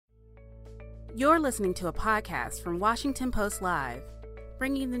You're listening to a podcast from Washington Post Live,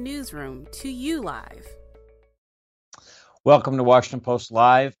 bringing the newsroom to you live. Welcome to Washington Post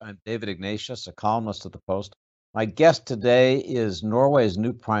Live. I'm David Ignatius, a columnist at the Post. My guest today is Norway's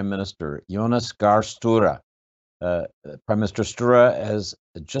new Prime Minister, Jonas Gahr Støre. Prime Minister Støre has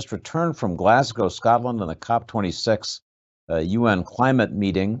just returned from Glasgow, Scotland, and the COP26 UN climate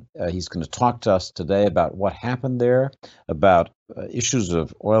meeting. He's going to talk to us today about what happened there, about issues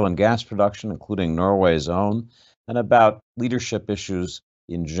of oil and gas production, including Norway's own, and about leadership issues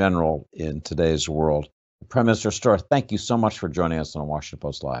in general in today's world. Prime Minister Støre, thank you so much for joining us on Washington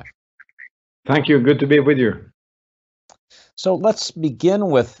Post Live. Thank you. Good to be with you. So let's begin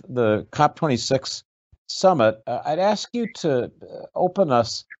with the COP26 summit. I'd ask you to open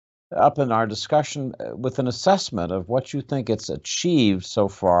us up in our discussion with an assessment of what you think it's achieved so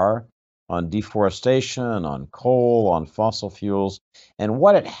far on deforestation, on coal, on fossil fuels, and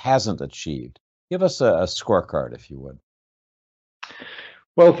what it hasn't achieved. Give us a scorecard, if you would.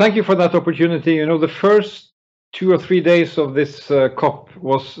 Well, thank you for that opportunity. You know, the first 2 or 3 days of this COP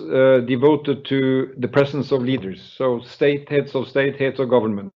was devoted to the presence of leaders, so heads of state, heads of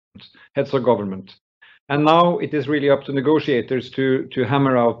government. And now it is really up to negotiators to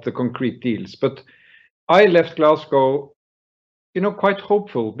hammer out the concrete deals. But I left Glasgow, quite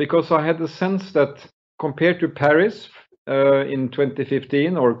hopeful, because I had the sense that compared to Paris in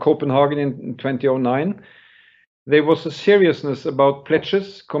 2015 or Copenhagen in 2009, there was a seriousness about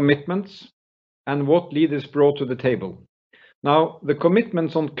pledges, commitments, and what leaders brought to the table. Now, the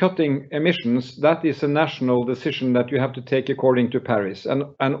commitments on cutting emissions, that is a national decision that you have to take according to Paris.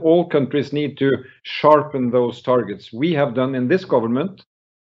 And all countries need to sharpen those targets. We have done in this government,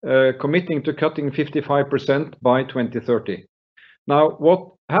 committing to cutting 55% by 2030. Now,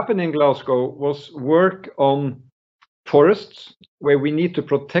 what happened in Glasgow was work on forests, where we need to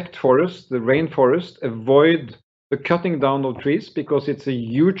protect forests, the rainforest, avoid the cutting down of trees, because it's a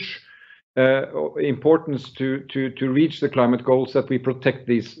huge importance to reach the climate goals that we protect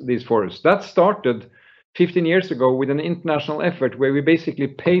these forests. That started 15 years ago with an international effort where we basically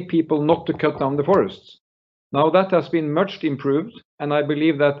pay people not to cut down the forests. Now that has been much improved, and I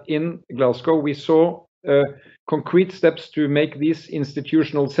believe that in Glasgow we saw concrete steps to make these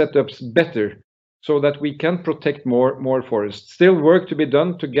institutional setups better so that we can protect more forests. Still work to be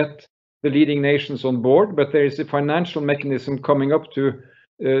done to get the leading nations on board, but there is a financial mechanism coming up to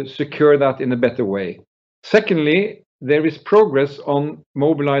secure that in a better way. Secondly, there is progress on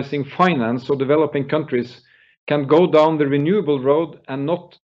mobilizing finance, so developing countries can go down the renewable road and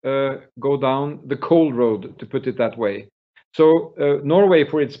not go down the coal road, to put it that way. So Norway,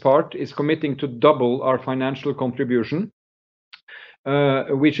 for its part, is committing to double our financial contribution,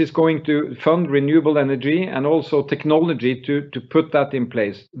 which is going to fund renewable energy and also technology to put that in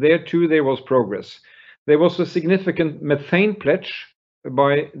place. There too, there was progress. There was a significant methane pledge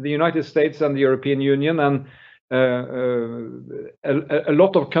by the United States and the European Union, and a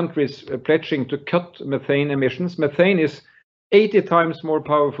lot of countries pledging to cut methane emissions. Methane is 80 times more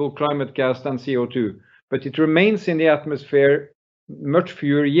powerful climate gas than CO2, but it remains in the atmosphere much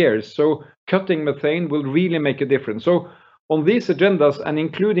fewer years. So cutting methane will really make a difference. So on these agendas, and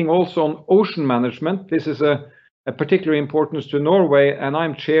including also on ocean management, this is a particular importance to Norway, and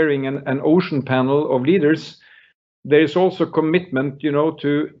I'm chairing an ocean panel of leaders. There is also commitment,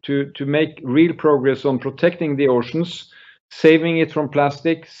 to make real progress on protecting the oceans, saving it from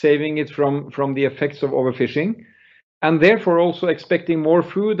plastic, saving it from the effects of overfishing, and therefore also expecting more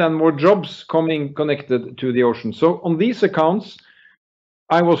food and more jobs coming connected to the ocean. So on these accounts,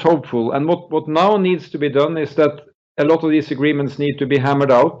 I was hopeful. And what now needs to be done is that a lot of these agreements need to be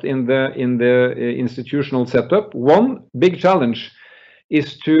hammered out in the institutional setup. One big challenge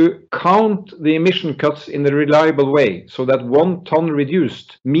is to count the emission cuts in a reliable way, so that 1 ton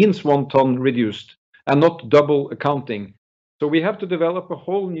reduced means 1 ton reduced and not double accounting. So we have to develop a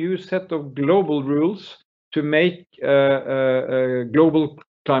whole new set of global rules to make global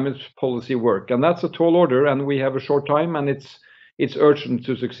climate policy work. And that's a tall order, and we have a short time, and it's urgent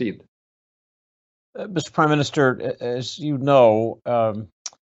to succeed. Mr. Prime Minister, as you know,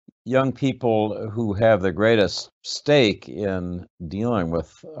 young people who have the greatest stake in dealing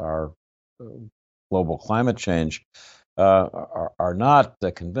with our global climate change are not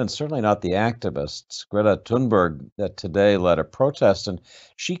convinced, certainly not the activists. Greta Thunberg that today led a protest, and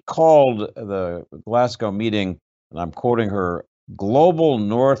she called the Glasgow meeting, and I'm quoting her, Global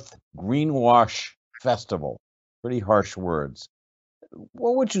North Greenwash Festival. Pretty harsh words.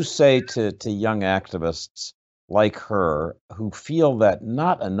 What would you say to young activists like her who feel that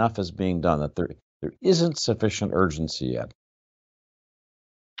not enough is being done, that there isn't sufficient urgency yet?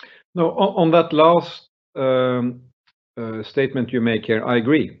 No, on that last statement you make here, I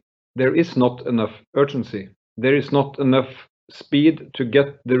agree. There is not enough urgency. There is not enough speed to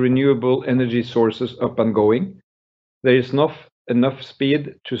get the renewable energy sources up and going. There is not enough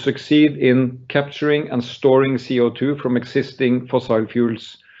speed to succeed in capturing and storing CO2 from existing fossil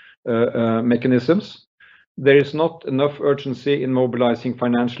fuels mechanisms. There is not enough urgency in mobilizing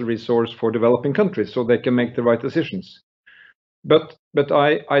financial resource for developing countries so they can make the right decisions. But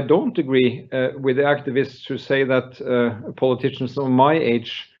I don't agree with the activists who say that politicians of my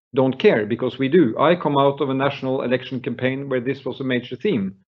age don't care, because we do. I come out of a national election campaign where this was a major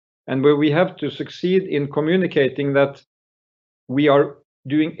theme, and where we have to succeed in communicating that we are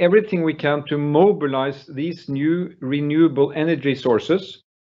doing everything we can to mobilize these new renewable energy sources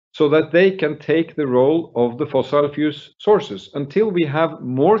so that they can take the role of the fossil fuel sources. Until we have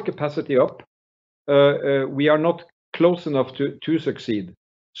more capacity up, we are not close enough to succeed.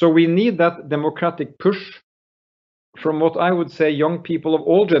 So we need that democratic push from what I would say young people of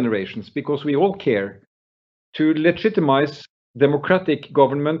all generations, because we all care, to legitimize democratic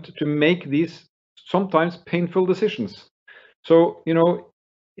government to make these sometimes painful decisions. So, you know,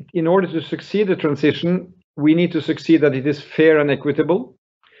 in order to succeed the transition, we need to succeed that it is fair and equitable,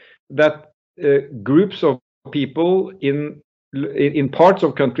 that groups of people in parts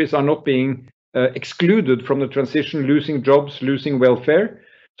of countries are not being excluded from the transition, losing jobs, losing welfare.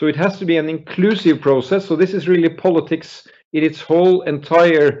 So it has to be an inclusive process. So this is really politics in its whole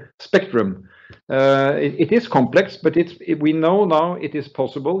entire spectrum. It is complex, but we know now it is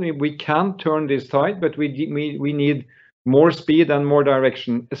possible. We can turn this tide, but we need more speed and more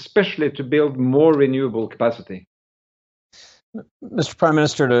direction, especially to build more renewable capacity. Mr. Prime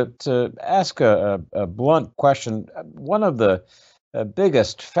Minister, to ask a blunt question, one of the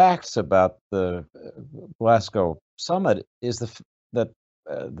biggest facts about the Glasgow summit is that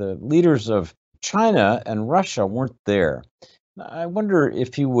the leaders of China and Russia weren't there. I wonder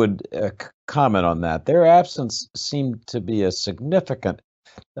if you would comment on that. Their absence seemed to be a significant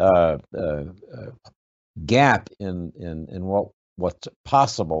gap in what's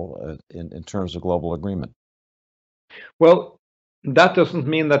possible in terms of global agreement. Well, that doesn't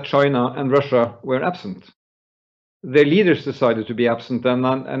mean that China and Russia were absent. Their leaders decided to be absent, and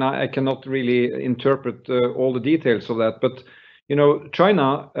I cannot really interpret all the details of that. But you know,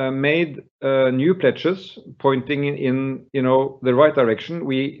 China made new pledges pointing in the right direction.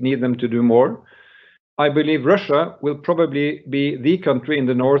 We need them to do more. I believe Russia will probably be the country in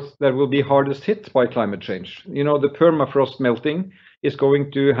the north that will be hardest hit by climate change. You know, the permafrost melting is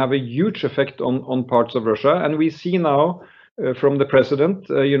going to have a huge effect on parts of Russia, and we see now from the president,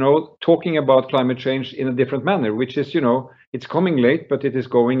 talking about climate change in a different manner, which is, it's coming late, but it is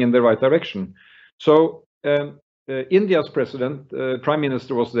going in the right direction. So India's prime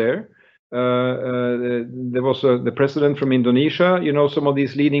minister was there. There was the president from Indonesia, some of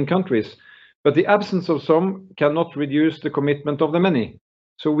these leading countries. But the absence of some cannot reduce the commitment of the many.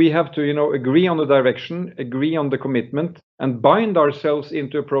 So we have to, agree on the direction, agree on the commitment, and bind ourselves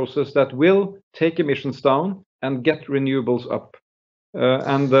into a process that will take emissions down and get renewables up.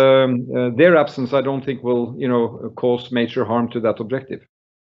 Their absence, I don't think, will, cause major harm to that objective.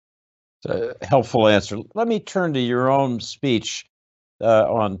 It's a helpful answer. Let me turn to your own speech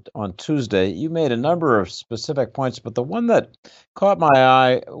on Tuesday. You made a number of specific points, but the one that caught my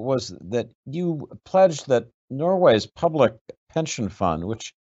eye was that you pledged that Norway's public pension fund,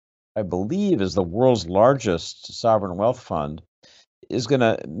 which I believe is the world's largest sovereign wealth fund, is going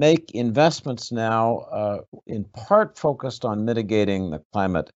to make investments now in part focused on mitigating the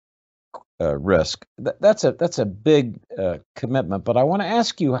climate risk. That's a big commitment, but I want to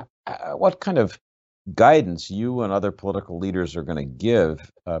ask you what kind of guidance you and other political leaders are going to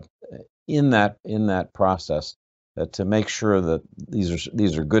give in that process to make sure that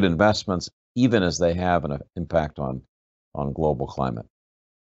these are good investments, even as they have an impact on global climate.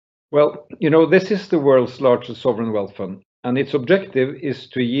 Well, this is the world's largest sovereign wealth fund, and its objective is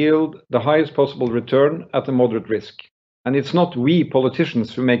to yield the highest possible return at a moderate risk. And it's not we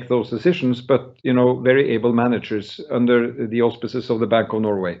politicians who make those decisions, but very able managers under the auspices of the Bank of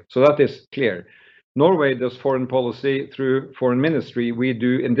Norway. So that is clear. Norway does foreign policy through foreign ministry. We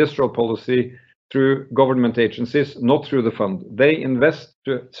do industrial policy through government agencies, not through the fund. They invest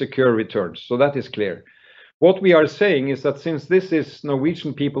to secure returns. So that is clear. What we are saying is that since this is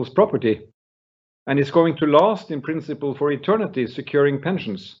Norwegian people's property and it's going to last in principle for eternity, securing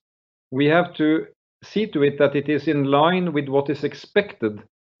pensions, we have to see to it that it is in line with what is expected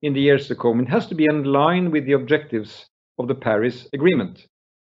in the years to come. It has to be in line with the objectives of the Paris Agreement.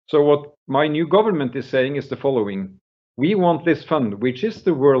 So what my new government is saying is the following. we want this fund, which is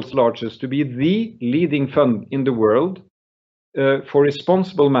the world's largest, to be the leading fund in the world for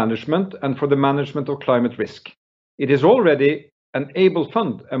responsible management and for the management of climate risk. It is already an able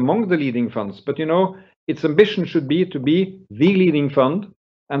fund among the leading funds, but its ambition should be to be the leading fund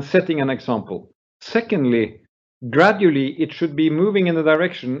and setting an example. Secondly, gradually it should be moving in a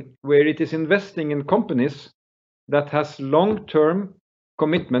direction where it is investing in companies that has long-term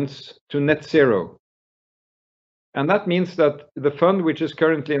commitments to net zero. And that means that the fund, which is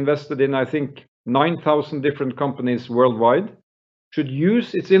currently invested in, I think, 9,000 different companies worldwide, should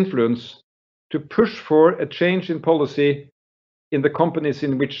use its influence to push for a change in policy in the companies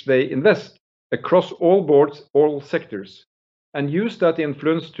in which they invest across all boards, all sectors, and use that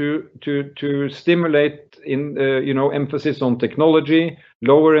influence to stimulate emphasis on technology,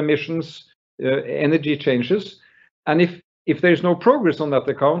 lower emissions, energy changes. And if there is no progress on that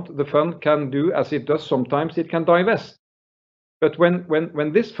account, the fund can do as it does sometimes, it can divest. But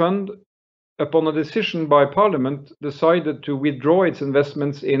when this fund, upon a decision by Parliament, decided to withdraw its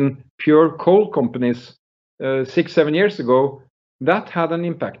investments in pure coal companies 6-7 years ago, that had an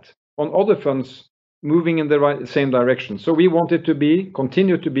impact on other funds moving in the same direction. So we want it to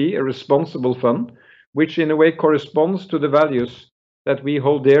continue to be a responsible fund, which in a way corresponds to the values that we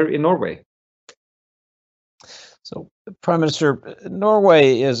hold dear in Norway. So, Prime Minister,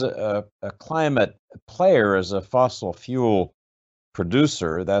 Norway is a climate player as a fossil fuel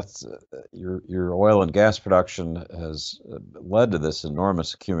producer. That's your oil and gas production has led to this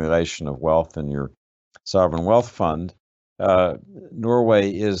enormous accumulation of wealth in your sovereign wealth fund. Norway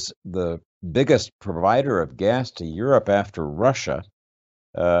is the biggest provider of gas to Europe after Russia,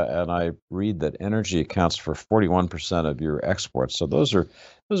 and I read that energy accounts for 41% of your exports. So those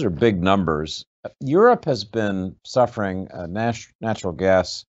are big numbers. Europe has been suffering a natural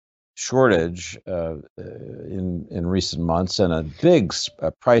gas shortage in recent months and a big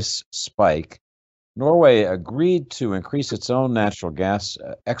price spike. Norway agreed to increase its own natural gas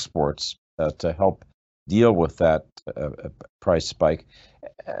exports to help deal with that price spike.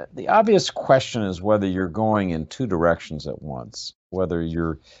 The obvious question is whether you're going in two directions at once, whether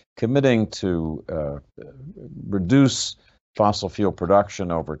you're committing to reduce fossil fuel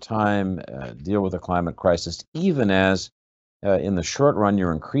production over time, deal with the climate crisis, even as in the short run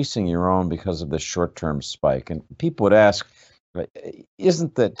you're increasing your own because of this short-term spike. And people would ask,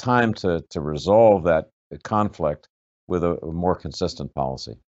 isn't it time to resolve that conflict with a more consistent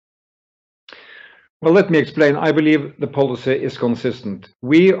policy? Well, let me explain. I believe the policy is consistent.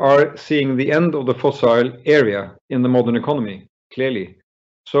 We are seeing the end of the fossil area in the modern economy, clearly.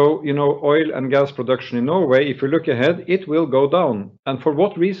 So, oil and gas production in Norway, if you look ahead, it will go down. And for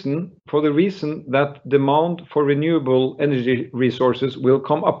what reason? For the reason that demand for renewable energy resources will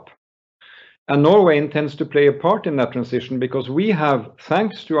come up. And Norway intends to play a part in that transition because we have,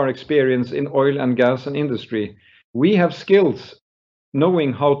 thanks to our experience in oil and gas and industry, we have skills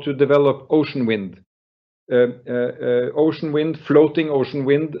knowing how to develop ocean wind. Floating ocean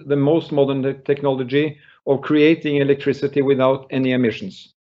wind, the most modern technology of creating electricity without any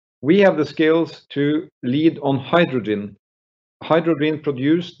emissions. We have the skills to lead on hydrogen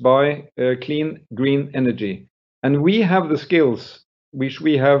produced by clean green energy. And we have the skills which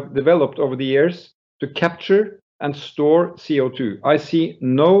we have developed over the years to capture and store CO2. I see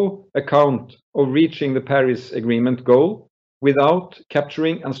no account of reaching the Paris Agreement goal without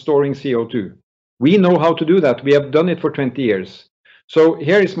capturing and storing CO2. We know how to do that. We have done it for 20 years. So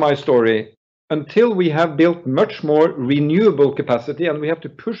here is my story. Until we have built much more renewable capacity, and we have to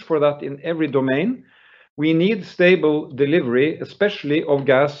push for that in every domain, we need stable delivery, especially of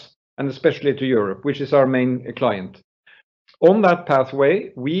gas and especially to Europe, which is our main client. On that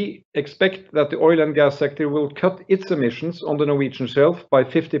pathway, we expect that the oil and gas sector will cut its emissions on the Norwegian shelf by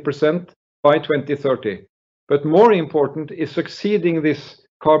 50% by 2030. But more important is succeeding this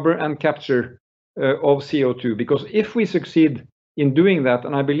carbon and capture of CO2, because if we succeed in doing that,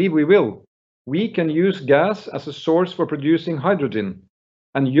 and I believe we will, we can use gas as a source for producing hydrogen,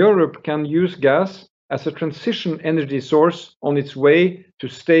 and Europe can use gas as a transition energy source on its way to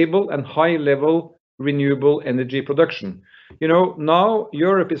stable and high-level renewable energy production. Now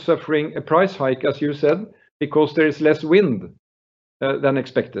Europe is suffering a price hike, as you said, because there is less wind than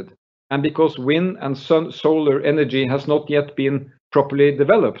expected, and because wind and solar energy has not yet been properly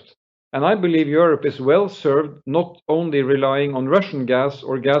developed. And I believe Europe is well served not only relying on Russian gas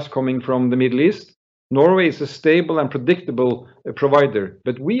or gas coming from the Middle East. Norway is a stable and predictable provider.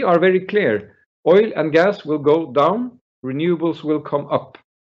 But we are very clear, oil and gas will go down, renewables will come up.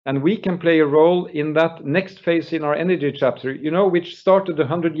 And we can play a role in that next phase in our energy chapter, which started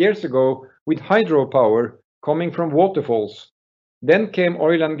 100 years ago with hydropower coming from waterfalls. Then came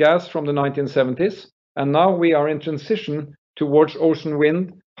oil and gas from the 1970s, and now we are in transition towards ocean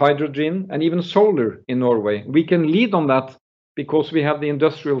wind, hydrogen, and even solar in Norway. We can lead on that because we have the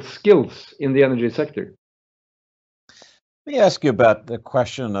industrial skills in the energy sector. Let me ask you about the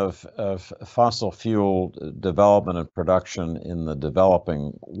question of fossil fuel development and production in the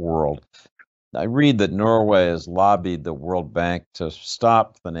developing world. I read that Norway has lobbied the World Bank to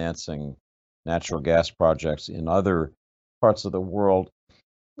stop financing natural gas projects in other parts of the world.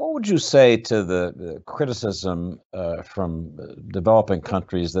 What would you say to the criticism from developing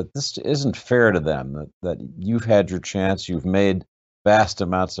countries that this isn't fair to them, that you've had your chance, you've made vast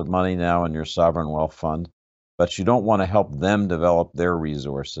amounts of money now in your sovereign wealth fund, but you don't want to help them develop their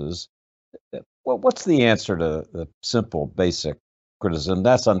resources? What's the answer to the simple, basic criticism?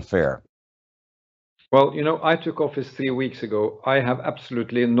 That's unfair. Well, I took office 3 weeks ago. I have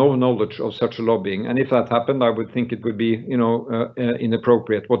absolutely no knowledge of such a lobbying. And if that happened, I would think it would be,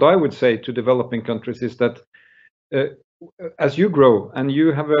 inappropriate. What I would say to developing countries is that as you grow and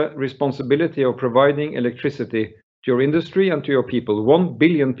you have a responsibility of providing electricity to your industry and to your people, 1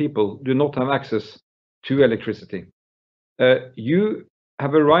 billion people do not have access to electricity. You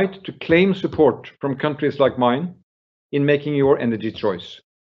have a right to claim support from countries like mine in making your energy choice.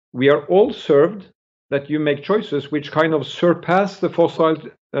 We are all served that you make choices which kind of surpass the fossil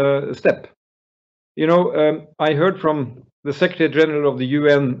step. I heard from the Secretary General of the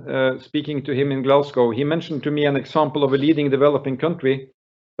UN speaking to him in Glasgow. He mentioned to me an example of a leading developing country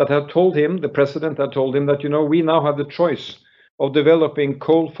that had told him, the president had told him that, we now have the choice of developing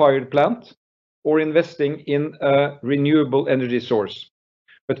coal-fired plant or investing in a renewable energy source.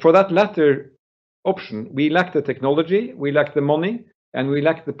 But for that latter option, we lack the technology, we lack the money, and we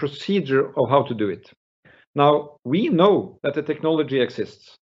lack the procedure of how to do it. Now, we know that the technology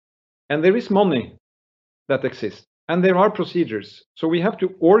exists, and there is money that exists, and there are procedures. So we have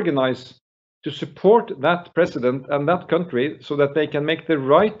to organize to support that president and that country so that they can make the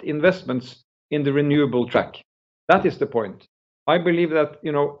right investments in the renewable track. That is the point. I believe that,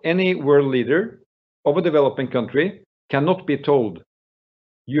 any world leader of a developing country cannot be told,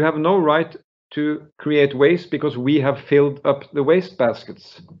 you have no right to create waste because we have filled up the waste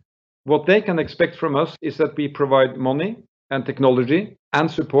baskets. What they can expect from us is that we provide money and technology and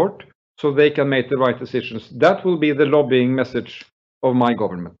support so they can make the right decisions. That will be the lobbying message of my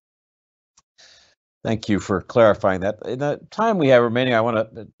government. Thank you for clarifying that. In the time we have remaining, I want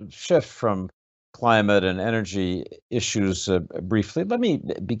to shift from climate and energy issues briefly. Let me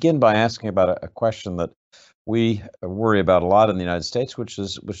begin by asking about a question that we worry about a lot in the United States, which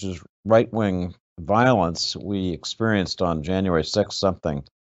is right-wing violence. We experienced on January 6th something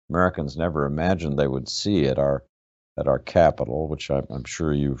Americans never imagined they would see at our capital, which I'm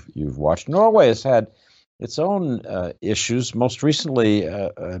sure you've watched. Norway has had its own issues. Most recently,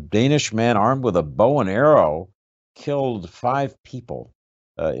 a Danish man armed with a bow and arrow killed 5 people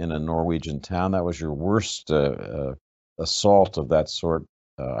in a Norwegian town. That was your worst assault of that sort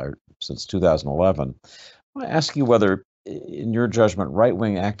since 2011. I want to ask you whether, in your judgment,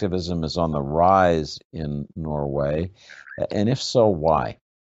 right-wing activism is on the rise in Norway, and if so, why?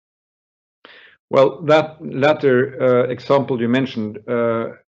 Well, that latter example you mentioned,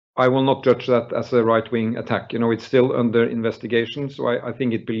 I will not judge that as a right-wing attack. It's still under investigation, so I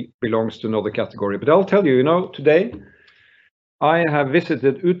think it belongs to another category. But I'll tell you, today I have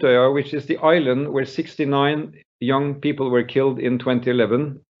visited Utøya, which is the island where 69 young people were killed in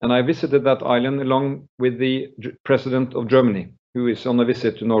 2011. And I visited that island along with the president of Germany, who is on a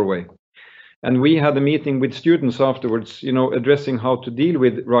visit to Norway. And we had a meeting with students afterwards, addressing how to deal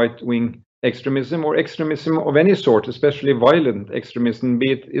with right-wing extremism or extremism of any sort, especially violent extremism,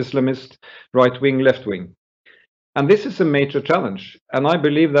 be it Islamist, right-wing, left-wing. And this is a major challenge. And I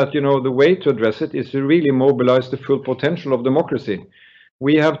believe that, the way to address it is to really mobilize the full potential of democracy.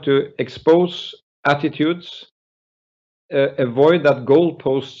 We have to expose attitudes, avoid that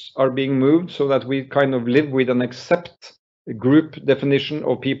goalposts are being moved so that we kind of live with and accept a group definition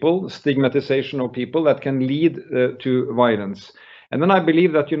of people, stigmatization of people that can lead to violence. And then I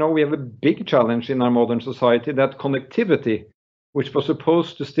believe that, we have a big challenge in our modern society, that connectivity, which was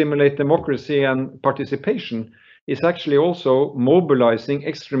supposed to stimulate democracy and participation, is actually also mobilizing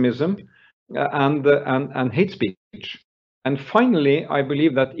extremism and hate speech. And finally, I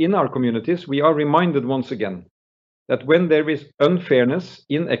believe that in our communities, we are reminded once again that when there is unfairness,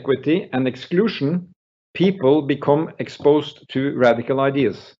 inequity, and exclusion, people become exposed to radical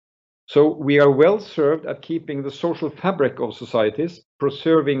ideas. So we are well served at keeping the social fabric of societies,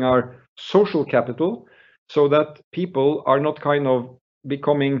 preserving our social capital, so that people are not kind of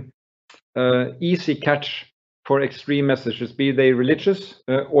becoming easy catch for extreme messages, be they religious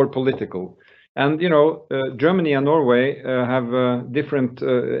or political. And Germany and Norway have different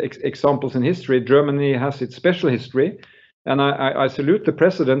examples in history. Germany has its special history, and I salute the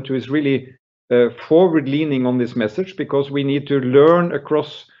president who is really forward-leaning on this message, because we need to learn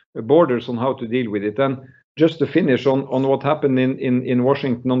across borders on how to deal with it. And just to finish on what happened in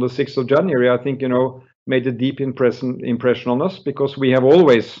Washington on the 6th of January, I think made a deep impression on us, because we have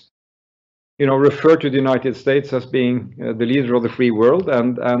always refer to the United States as being the leader of the free world,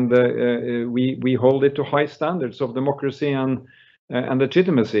 and we hold it to high standards of democracy and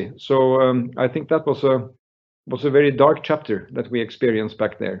legitimacy. So I think that was a very dark chapter that we experienced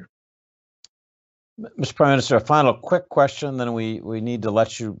back there. Mr. Prime Minister, a final quick question, then we need to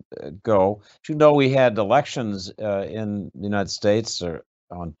let you go. We had elections in the United States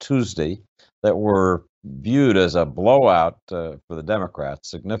on Tuesday that were viewed as a blowout for the Democrats,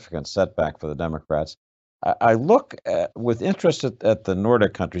 significant setback for the Democrats. I look with interest at the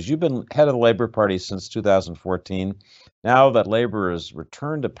Nordic countries. You've been head of the Labour Party since 2014. Now that Labour has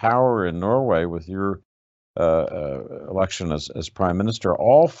returned to power in Norway with your election as Prime Minister,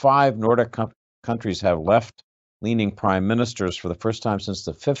 all 5 Nordic countries have left-leaning prime ministers for the first time since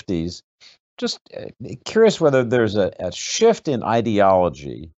the 50s. Just curious whether there's a shift in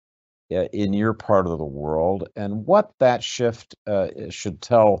ideology in your part of the world, and what that shift should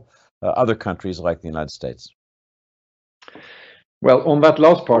tell other countries like the United States. Well, on that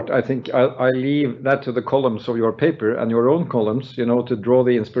last part, I think I leave that to the columns of your paper and your own columns, to draw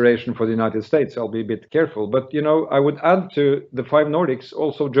the inspiration for the United States. I'll be a bit careful. But, I would add to the 5 Nordics,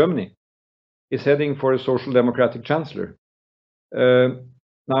 also Germany is heading for a social democratic chancellor.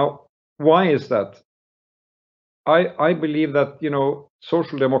 Now, why is that? I believe that,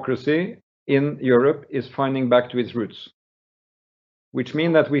 social democracy in Europe is finding back to its roots, which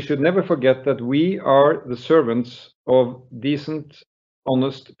means that we should never forget that we are the servants of decent,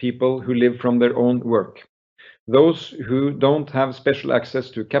 honest people who live from their own work. Those who don't have special access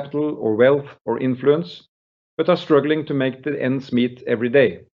to capital or wealth or influence, but are struggling to make the ends meet every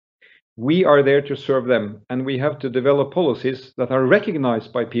day. We are there to serve them, and we have to develop policies that are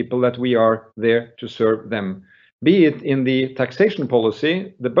recognized by people that we are there to serve them. Be it in the taxation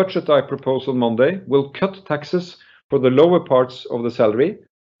policy, the budget I propose on Monday will cut taxes for the lower parts of the salary,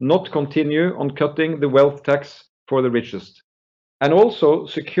 not continue on cutting the wealth tax for the richest. And also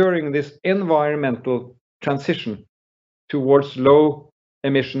securing this environmental transition towards low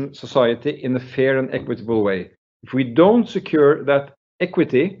emission society in a fair and equitable way. If we don't secure that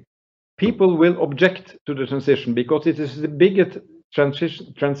equity, people will object to the transition, because it is the biggest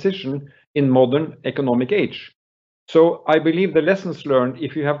transition in modern economic age. So I believe the lessons learned,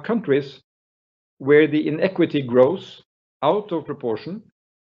 if you have countries where the inequity grows out of proportion,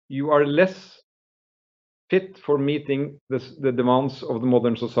 you are less fit for meeting the demands of the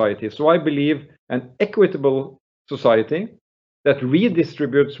modern society. So I believe an equitable society that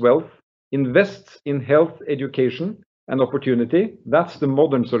redistributes wealth, invests in health, education, and opportunity, that's the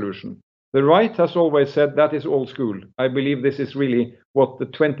modern solution. The right has always said that is old school. I believe this is really what the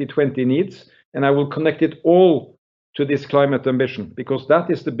 2020 needs, and I will connect it all to this climate ambition, because that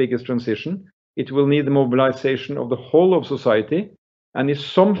is the biggest transition. It will need the mobilization of the whole of society, and if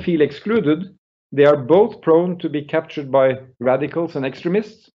some feel excluded, they are both prone to be captured by radicals and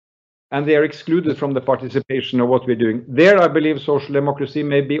extremists, and they are excluded from the participation of what we're doing. There, I believe social democracy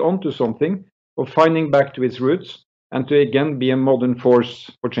may be onto something of finding back to its roots and to again be a modern force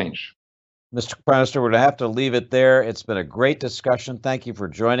for change. Mr. Prime Minister, we're going to have to leave it there. It's been a great discussion. Thank you for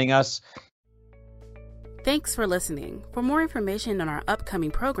joining us. Thanks for listening. For more information on our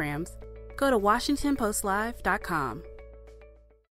upcoming programs, go to WashingtonPostLive.com.